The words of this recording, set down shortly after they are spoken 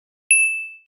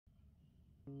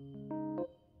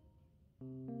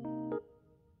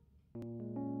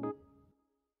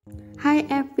Hi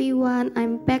everyone,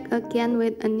 I'm back again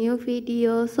with a new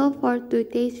video. So for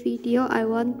today's video, I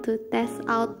want to test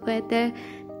out whether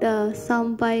the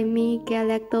Some by Me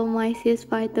Galactomyces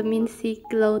Vitamin C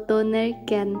Glow Toner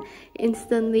can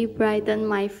instantly brighten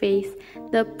my face.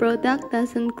 The product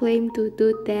doesn't claim to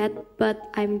do that, but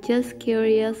I'm just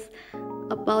curious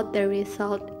about the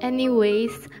result.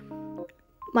 Anyways,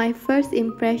 my first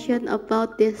impression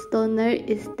about this toner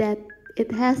is that it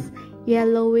has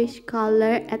yellowish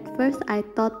color. At first I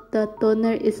thought the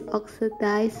toner is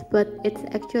oxidized, but it's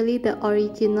actually the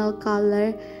original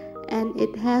color, and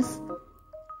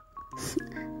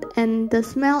the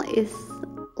smell is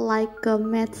like a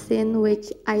medicine,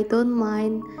 which I don't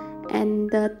mind,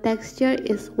 and the texture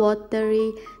is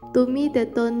watery. To me, the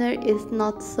toner is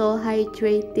not so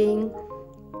hydrating.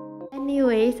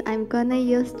 Anyways, I'm gonna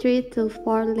use 3 to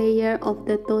 4 layers of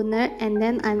the toner, and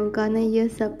then I'm gonna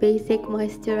use a basic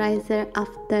moisturizer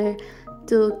after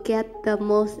to get the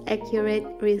most accurate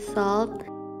result.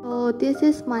 So this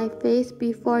is my face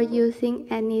before using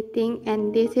anything,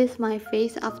 and this is my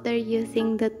face after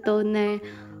using the toner.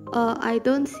 I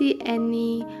don't see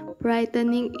any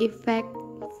brightening effect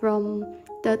from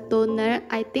the toner.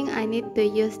 I think I need to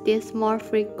use this more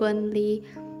frequently.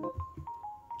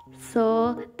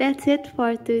 So that's it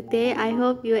for today. I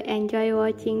hope you enjoy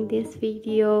watching this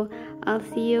video. I'll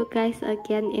see you guys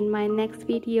again in my next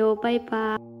video. Bye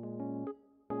bye.